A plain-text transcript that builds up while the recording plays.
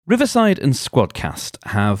Riverside and SquadCast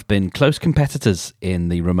have been close competitors in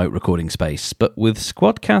the remote recording space, but with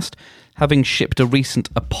SquadCast having shipped a recent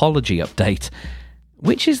apology update,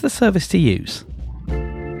 which is the service to use?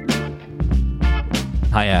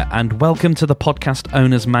 Hiya, and welcome to the Podcast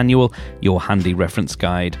Owner's Manual, your handy reference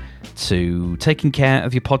guide to taking care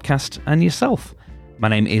of your podcast and yourself. My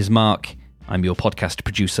name is Mark. I'm your podcast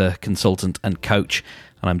producer, consultant, and coach,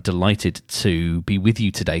 and I'm delighted to be with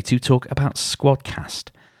you today to talk about SquadCast.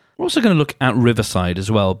 We're also going to look at Riverside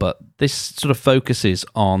as well, but this sort of focuses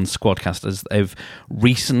on SquadCast as they've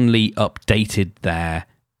recently updated their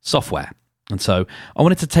software. And so I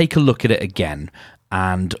wanted to take a look at it again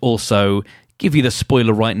and also give you the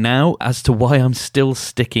spoiler right now as to why I'm still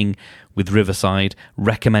sticking with Riverside,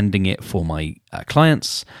 recommending it for my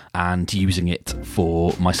clients and using it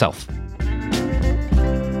for myself.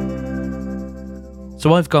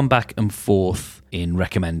 So I've gone back and forth in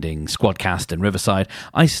recommending SquadCast and Riverside.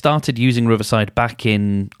 I started using Riverside back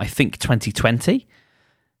in, I think, 2020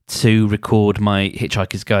 to record my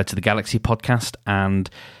Hitchhiker's Guide to the Galaxy podcast. And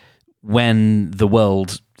when the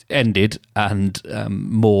world ended and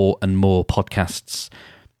more podcasts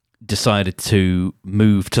decided to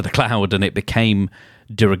move to the cloud and it became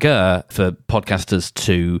de rigueur for podcasters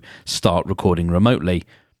to start recording remotely,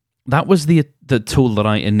 that was the tool that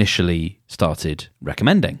I initially started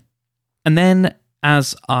recommending. And then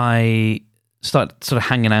as I started sort of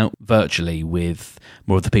hanging out virtually with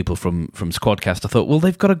more of the people from SquadCast, I thought, well,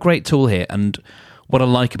 they've got a great tool here. And what I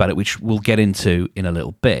like about it, which we'll get into in a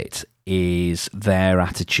little bit, is their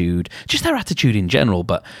attitude, just their attitude in general,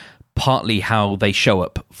 but partly how they show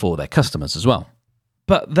up for their customers as well.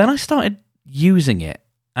 But then I started using it,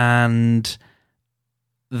 and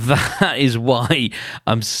that is why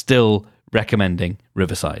I'm still recommending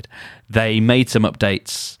Riverside. They made some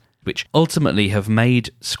updates which ultimately have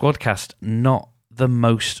made SquadCast not the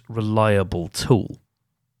most reliable tool.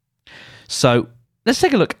 So let's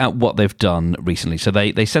take a look at what they've done recently. So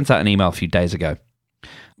they sent out an email a few days ago.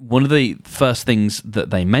 One of the first things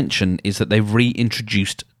that they mention is that they've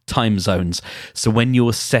reintroduced time zones. So when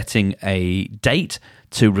you're setting a date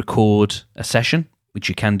to record a session, which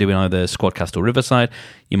you can do in either SquadCast or Riverside,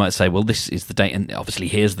 you might say, well, this is the date, and obviously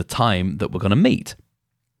here's the time that we're going to meet.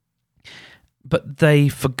 But they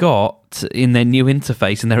forgot in their new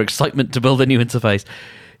interface, in their excitement to build a new interface,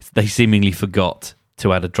 they seemingly forgot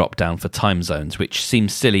to add a drop-down for time zones, which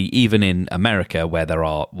seems silly even in America where there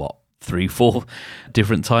are, 3-4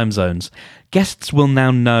 different time zones. Guests will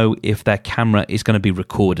now know if their camera is going to be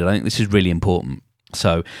recorded. I think this is really important.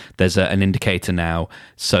 So there's an indicator now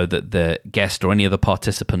so that the guest or any other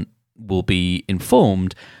participant will be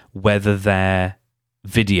informed whether their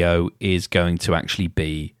video is going to actually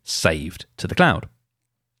be saved to the cloud.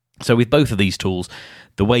 So with both of these tools,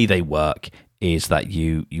 the way they work is that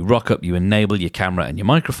you rock up, you enable your camera and your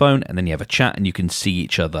microphone, and then you have a chat and you can see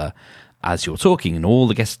each other as you're talking, and all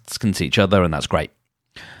the guests can see each other, and that's great.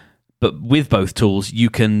 But with both tools, you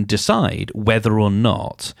can decide whether or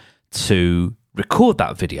not to record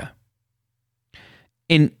that video.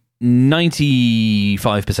 In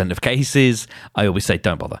 95% of cases, I always say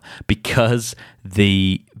don't bother, because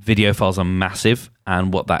the video files are massive,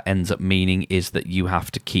 and what that ends up meaning is that you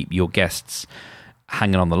have to keep your guests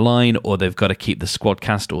hanging on the line, or they've got to keep the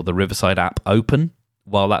SquadCast or the Riverside app open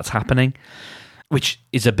while that's happening, which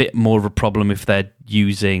is a bit more of a problem if they're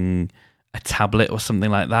using a tablet or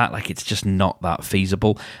something like that. Like, it's just not that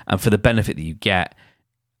feasible. And for the benefit that you get,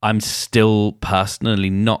 I'm still personally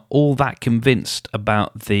not all that convinced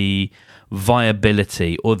about the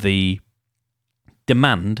viability or the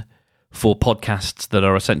demand for podcasts that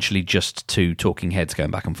are essentially just two talking heads going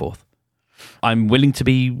back and forth. I'm willing to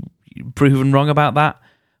be proven wrong about that,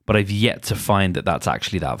 but I've yet to find that that's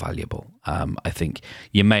actually that valuable. I think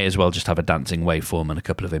you may as well just have a dancing waveform and a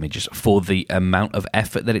couple of images for the amount of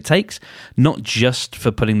effort that it takes, not just for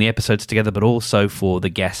putting the episodes together, but also for the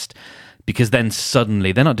guest. Because then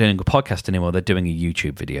suddenly they're not doing a podcast anymore; they're doing a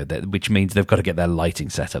YouTube video, which means they've got to get their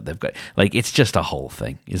lighting set up. They've got it's just a whole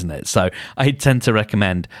thing, isn't it? So I tend to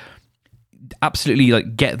recommend absolutely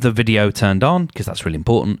get the video turned on, because that's really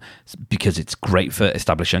important, because it's great for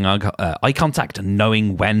establishing eye contact and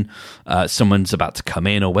knowing when someone's about to come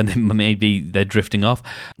in or when they're drifting off.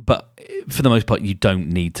 But for the most part, you don't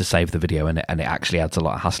need to save the video, and it actually adds a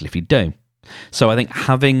lot of hassle if you do. So I think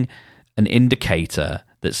having an indicator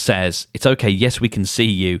that says it's okay, yes, we can see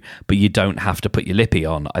you, but you don't have to put your lippy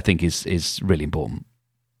on, I think is really important.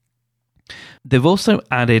 They've also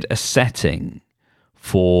added a setting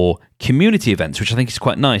for community events, which I think is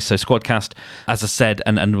quite nice. So SquadCast, as I said,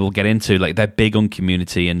 and we'll get into, like, they're big on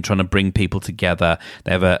community and trying to bring people together.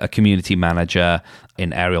 They have a community manager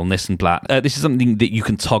in Ariel Nissenblatt. This is something that you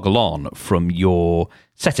can toggle on from your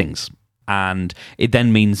settings. And it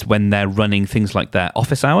then means when they're running things like their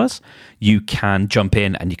office hours, you can jump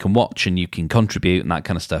in and you can watch and you can contribute and that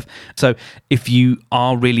kind of stuff. So if you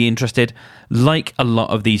are really interested, like a lot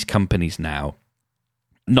of these companies now,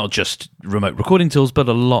 not just remote recording tools, but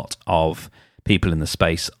a lot of people in the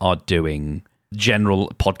space are doing general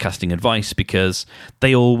podcasting advice because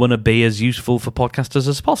they all want to be as useful for podcasters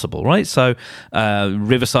as possible, right? So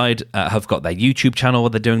Riverside have got their YouTube channel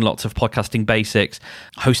where they're doing lots of podcasting basics.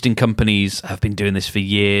 Hosting companies have been doing this for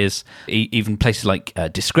years. Even places like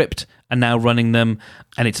Descript are now running them,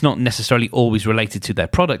 and it's not necessarily always related to their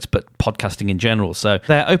products, but podcasting in general. So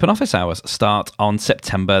their open office hours start on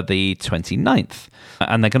September the 29th,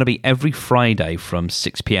 and they're going to be every Friday from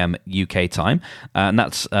 6 p.m. UK time, and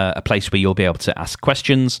that's a place where you'll be able to ask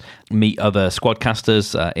questions, meet other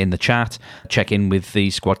Squadcasters in the chat, check in with the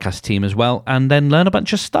Squadcast team as well, and then learn a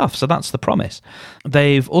bunch of stuff. So that's the promise.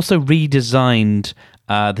 They've also redesigned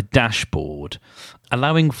the dashboard,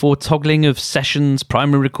 allowing for toggling of sessions,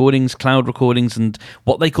 primary recordings, cloud recordings, and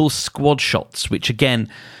what they call squad shots, which again,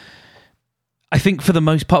 I think for the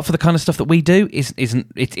most part, for the kind of stuff that we do, it's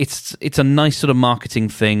a nice sort of marketing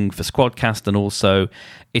thing for SquadCast, and also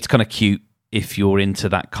it's kind of cute if you're into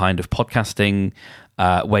that kind of podcasting,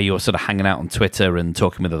 where you're sort of hanging out on Twitter and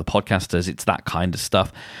talking with other podcasters. It's that kind of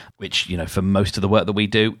stuff, which, you know, for most of the work that we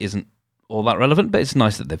do isn't all that relevant, but it's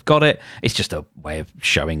nice that they've got it. It's just a way of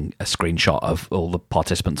showing a screenshot of all the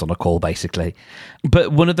participants on a call, basically.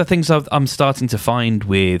 But one of the things I'm starting to find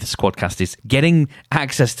with SquadCast is getting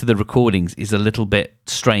access to the recordings is a little bit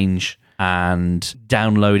strange, and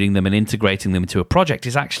downloading them and integrating them into a project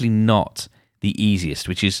is actually not the easiest,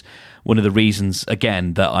 which is one of the reasons,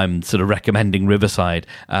 again, that I'm sort of recommending Riverside.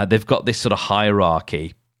 They've got this sort of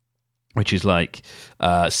hierarchy, which is like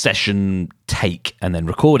session, take, and then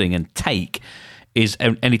recording. And take is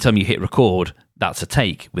anytime you hit record, that's a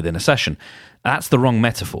take within a session. That's the wrong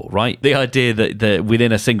metaphor, right? The idea that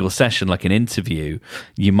within a single session, like an interview,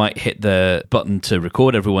 you might hit the button to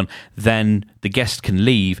record everyone, then the guest can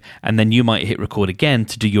leave, and then you might hit record again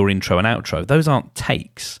to do your intro and outro. Those aren't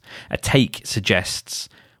takes. A take suggests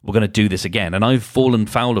we're going to do this again, and I've fallen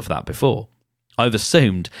foul of that before. I've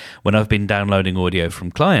assumed when I've been downloading audio from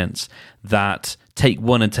clients that take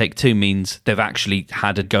one and take two means they've actually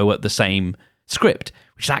had a go at the same script,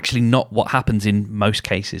 which is actually not what happens in most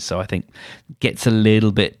cases. So I think it gets a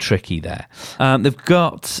little bit tricky there. They've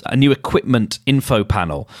got a new equipment info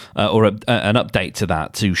panel or an update to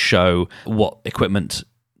that to show what equipment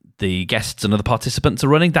the guests and other participants are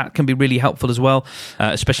running. That can be really helpful as well,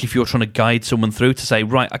 especially if you're trying to guide someone through to say,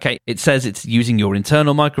 right, okay, it says it's using your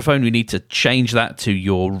internal microphone. We need to change that to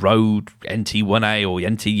your Rode NT1A or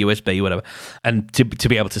NT USB, whatever, and to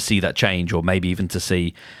be able to see that change, or maybe even to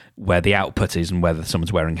see where the output is and whether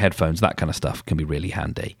someone's wearing headphones. That kind of stuff can be really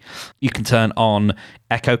handy. You can turn on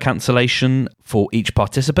echo cancellation for each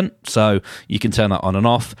participant, so you can turn that on and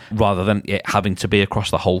off rather than it having to be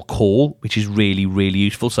across the whole call, which is really, really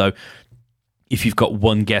useful. So if you've got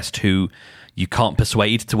one guest who you can't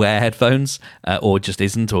persuade to wear headphones or just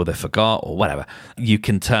isn't, or they forgot or whatever, you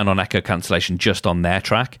can turn on echo cancellation just on their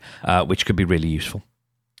track, which could be really useful.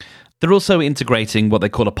 They're also integrating what they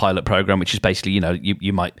call a pilot program, which is basically,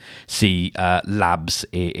 you might see labs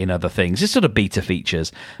in other things. It's sort of beta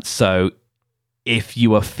features. So if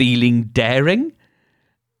you are feeling daring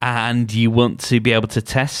and you want to be able to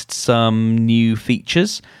test some new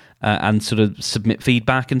features and sort of submit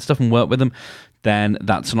feedback and stuff and work with them, then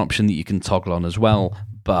that's an option that you can toggle on as well.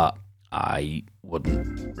 But I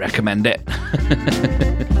wouldn't recommend it.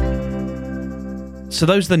 So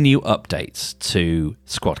those are the new updates to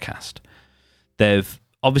SquadCast. They've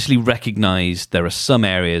obviously recognised there are some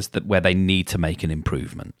areas where they need to make an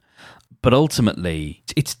improvement. But ultimately,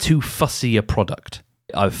 it's too fussy a product,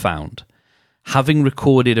 I've found. Having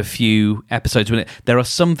recorded a few episodes with it, there are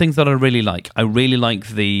some things that I really like. I really like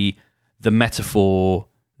the metaphor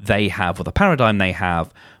they have, or the paradigm they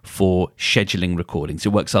have for scheduling recordings. It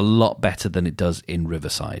works a lot better than it does in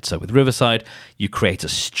Riverside. So with Riverside, you create a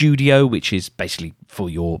studio, which is basically for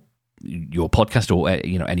your podcast or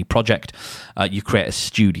any project. You create a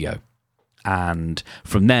studio, and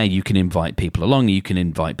from there you can invite people along. You can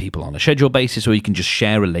invite people on a schedule basis, or you can just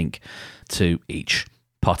share a link to each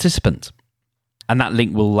participant, and that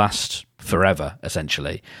link will last forever,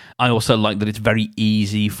 essentially. I also like that it's very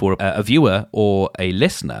easy for a viewer or a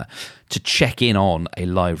listener to check in on a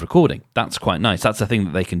live recording. That's quite nice. That's a thing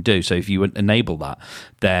that they can do. So if you enable that,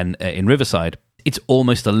 then in Riverside, it's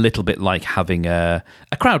almost a little bit like having a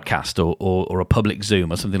crowdcast or a public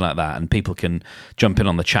Zoom or something like that, and people can jump in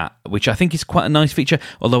on the chat, which I think is quite a nice feature,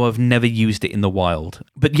 although I've never used it in the wild.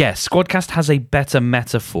 But yes, SquadCast has a better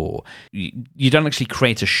metaphor. You don't actually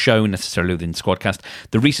create a show necessarily within SquadCast.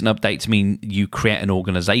 The recent updates mean you create an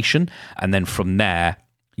organization, and then from there,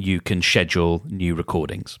 you can schedule new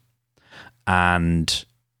recordings. And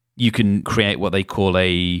you can create what they call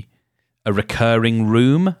a recurring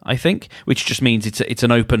room, I think, which just means it's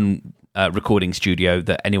an open recording studio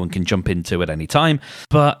that anyone can jump into at any time.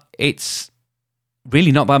 But it's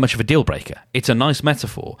really not that much of a deal breaker. It's a nice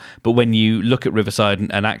metaphor. But when you look at Riverside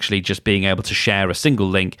and actually just being able to share a single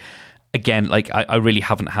link, again, like I really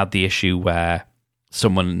haven't had the issue where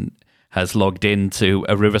someone has logged into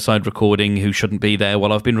a Riverside recording who shouldn't be there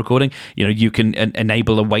while I've been recording. You know, you can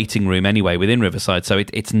enable a waiting room anyway within Riverside, so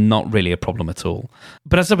it's not really a problem at all.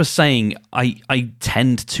 But as I was saying, I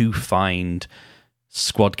tend to find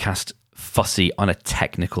SquadCast fussy on a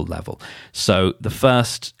technical level. So the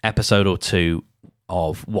first episode or two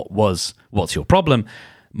of What's Your Problem,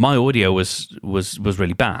 my audio was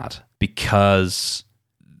really bad because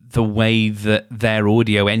the way that their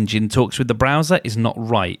audio engine talks with the browser is not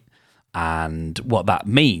right. And what that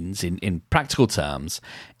means in practical terms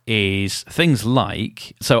is things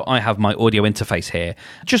like, so I have my audio interface here,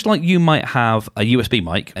 just like you might have a USB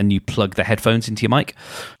mic and you plug the headphones into your mic.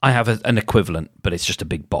 I have an equivalent, but it's just a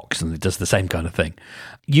big box and it does the same kind of thing.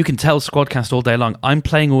 You can tell SquadCast all day long, I'm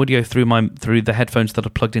playing audio through the headphones that are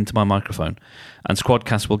plugged into my microphone. And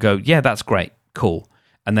SquadCast will go, yeah, that's great, cool.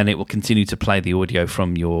 And then it will continue to play the audio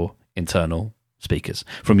from your internal speakers,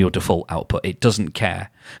 from your default output. It doesn't care.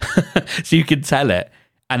 So you can tell it,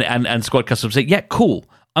 and SquadCast will say, yeah, cool,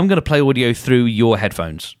 I'm going to play audio through your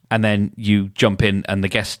headphones. And then you jump in and the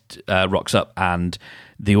guest rocks up and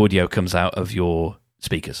the audio comes out of your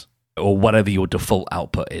speakers or whatever your default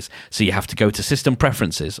output is. So you have to go to System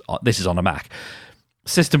Preferences. This is on a Mac.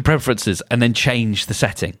 System Preferences, and then change the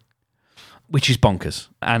setting, which is bonkers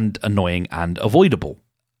and annoying and avoidable.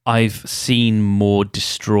 I've seen more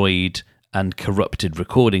destroyed and corrupted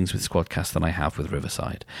recordings with SquadCast than I have with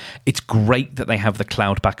Riverside. It's great that they have the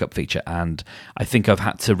cloud backup feature, and I think I've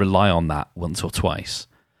had to rely on that once or twice.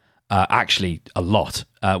 Actually, a lot.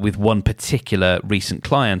 With one particular recent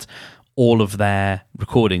client, all of their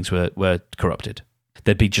recordings were corrupted.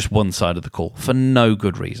 There'd be just one side of the call for no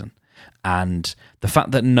good reason. And the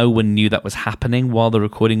fact that no one knew that was happening while the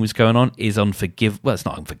recording was going on is unforgivable. Well, it's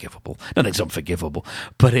not unforgivable. Nothing's unforgivable,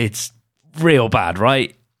 but it's real bad,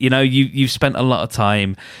 right? You know, you've spent a lot of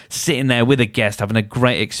time sitting there with a guest, having a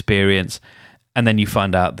great experience, and then you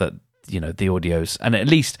find out that, you know, the audio's, and at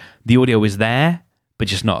least the audio is there, but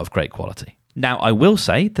just not of great quality. Now, I will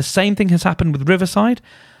say the same thing has happened with Riverside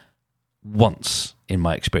once in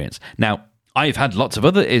my experience. Now, I've had lots of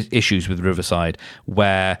other issues with Riverside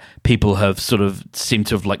where people have sort of seemed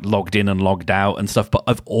to have like logged in and logged out and stuff, but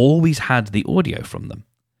I've always had the audio from them.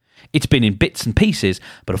 It's been in bits and pieces,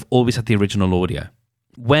 but I've always had the original audio.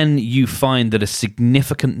 When you find that a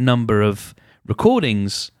significant number of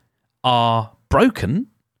recordings are broken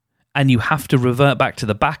and you have to revert back to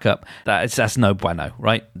the backup, that's no bueno,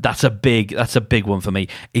 right? That's a big one for me.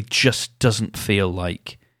 It just doesn't feel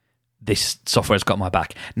like this software's got my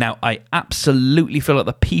back. Now, I absolutely feel like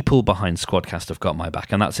the people behind SquadCast have got my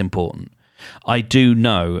back, and that's important. I do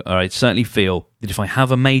know, or I certainly feel that if I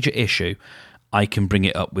have a major issue, I can bring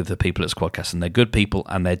it up with the people at SquadCast, and they're good people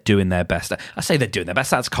and they're doing their best. I say they're doing their best,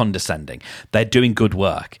 that's condescending. They're doing good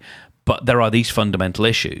work, but there are these fundamental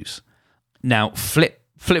issues. Now,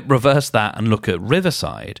 reverse that and look at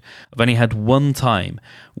Riverside. I've only had one time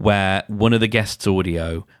where one of the guests'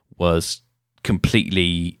 audio was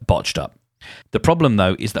completely botched up. The problem,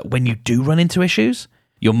 though, is that when you do run into issues,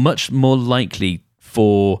 you're much more likely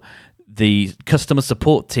for the customer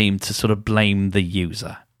support team to sort of blame the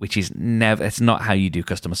user, which is it's not how you do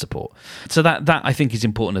customer support. So that I think is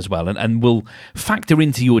important as well, and will factor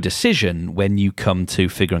into your decision when you come to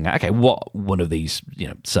figuring out, okay, what one of these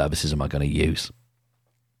services am I going to use?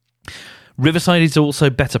 Riverside is also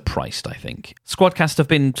better priced, I think. SquadCast have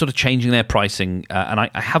been sort of changing their pricing, and I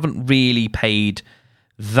haven't really paid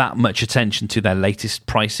that much attention to their latest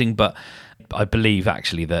pricing, but I believe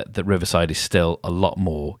actually that Riverside is still a lot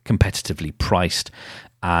more competitively priced.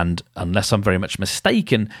 And unless I'm very much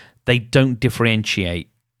mistaken, they don't differentiate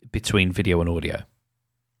between video and audio.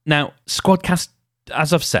 Now, SquadCast,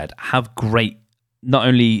 as I've said, have great not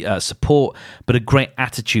only support, but a great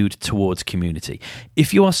attitude towards community.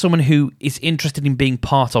 If you are someone who is interested in being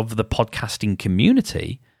part of the podcasting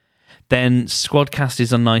community, then SquadCast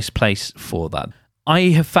is a nice place for that. I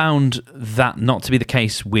have found that not to be the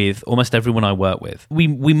case with almost everyone I work with. We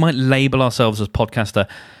might label ourselves as podcaster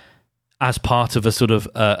as part of a sort of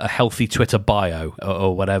a healthy Twitter bio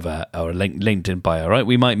or whatever, or a LinkedIn bio, right?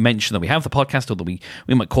 We might mention that we have the podcast, or that we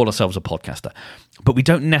might call ourselves a podcaster, but we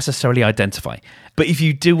don't necessarily identify. But if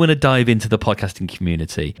you do want to dive into the podcasting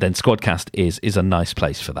community, then SquadCast is a nice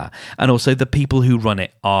place for that. And also the people who run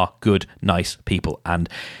it are good, nice people. And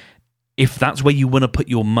if that's where you want to put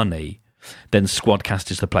your money, then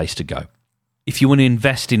SquadCast is the place to go. If you want to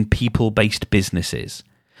invest in people-based businesses,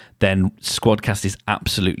 then SquadCast is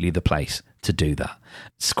absolutely the place to do that.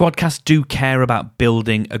 SquadCast do care about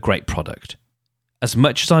building a great product. As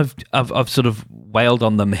much as I've sort of wailed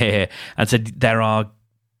on them here and said there are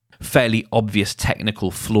fairly obvious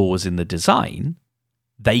technical flaws in the design,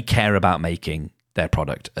 they care about making their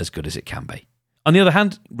product as good as it can be. On the other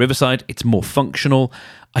hand, Riverside, it's more functional.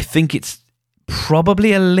 I think it's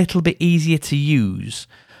probably a little bit easier to use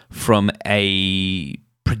from a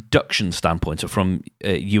production standpoint, or from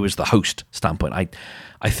you as the host standpoint.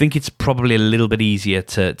 I think it's probably a little bit easier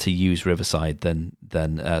to use Riverside than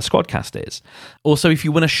SquadCast is. Also, if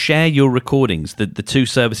you want to share your recordings, the two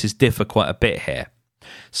services differ quite a bit here.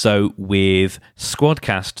 So with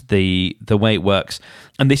SquadCast, the way it works,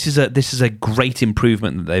 and this is a great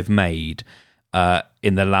improvement that they've made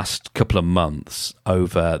in the last couple of months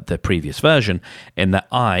over the previous version, in that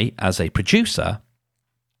I, as a producer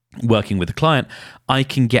working with a client, I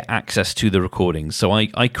can get access to the recordings. So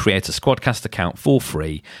I create a SquadCast account for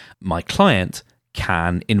free. My client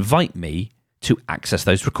can invite me to access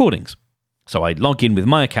those recordings. So I log in with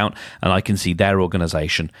my account and I can see their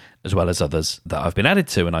organization as well as others that I've been added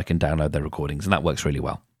to, and I can download their recordings, and that works really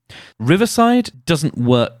well. Riverside doesn't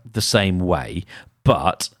work the same way,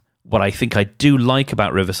 but what I think I do like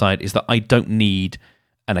about Riverside is that I don't need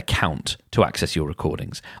an account to access your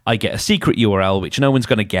recordings. I get a secret URL, which no one's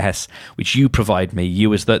going to guess, which you provide me.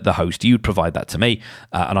 You as the host, you provide that to me.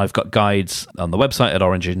 And I've got guides on the website at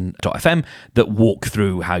origin.fm that walk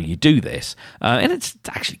through how you do this. And it's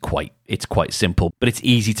actually quite simple, but it's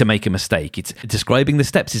easy to make a mistake. It's describing the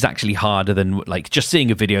steps is actually harder than like just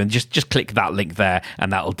seeing a video and just click that link there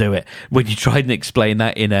and that'll do it. When you try and explain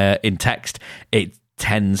that in text, it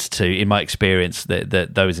tends to, in my experience,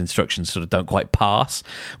 that those instructions sort of don't quite pass,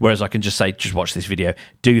 whereas I can just say, just watch this video,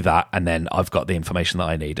 do that, and then I've got the information that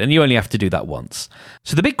I need. And you only have to do that once.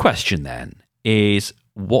 So the big question then is,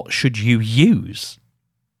 what should you use?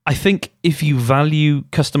 I think if you value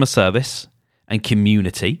customer service and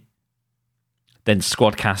community, then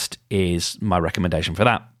SquadCast is my recommendation for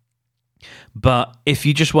that. But if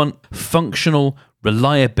you just want functional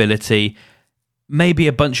reliability, maybe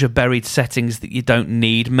a bunch of buried settings that you don't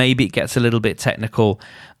need, maybe it gets a little bit technical,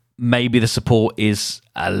 maybe the support is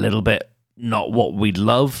a little bit not what we'd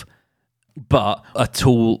love, but a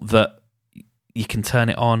tool that you can turn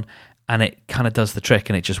it on and it kind of does the trick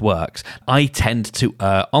and it just works. I tend to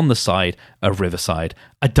on the side of Riverside.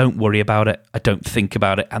 I don't worry about it. I don't think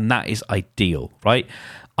about it. And that is ideal, right?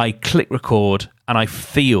 I click record and I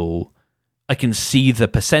feel I can see the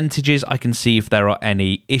percentages. I can see if there are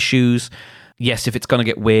any issues. Yes, if it's going to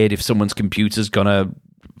get weird, if someone's computer's going to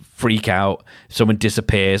freak out, if someone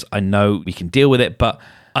disappears, I know we can deal with it. But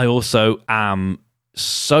I also am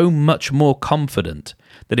so much more confident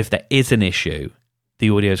that if there is an issue,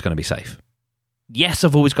 the audio is going to be safe. Yes,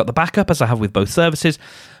 I've always got the backup, as I have with both services,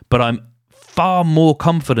 but I'm far more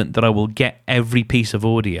confident that I will get every piece of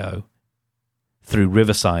audio through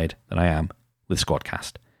Riverside than I am with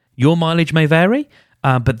SquadCast. Your mileage may vary,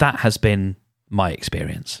 but that has been my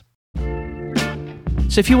experience.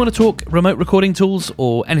 So if you want to talk remote recording tools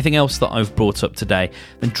or anything else that I've brought up today,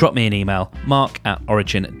 then drop me an email,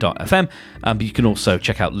 mark@origin.fm. But you can also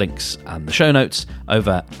check out links and the show notes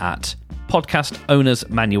over at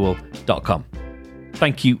podcastownersmanual.com.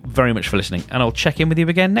 Thank you very much for listening, and I'll check in with you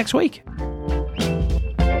again next week.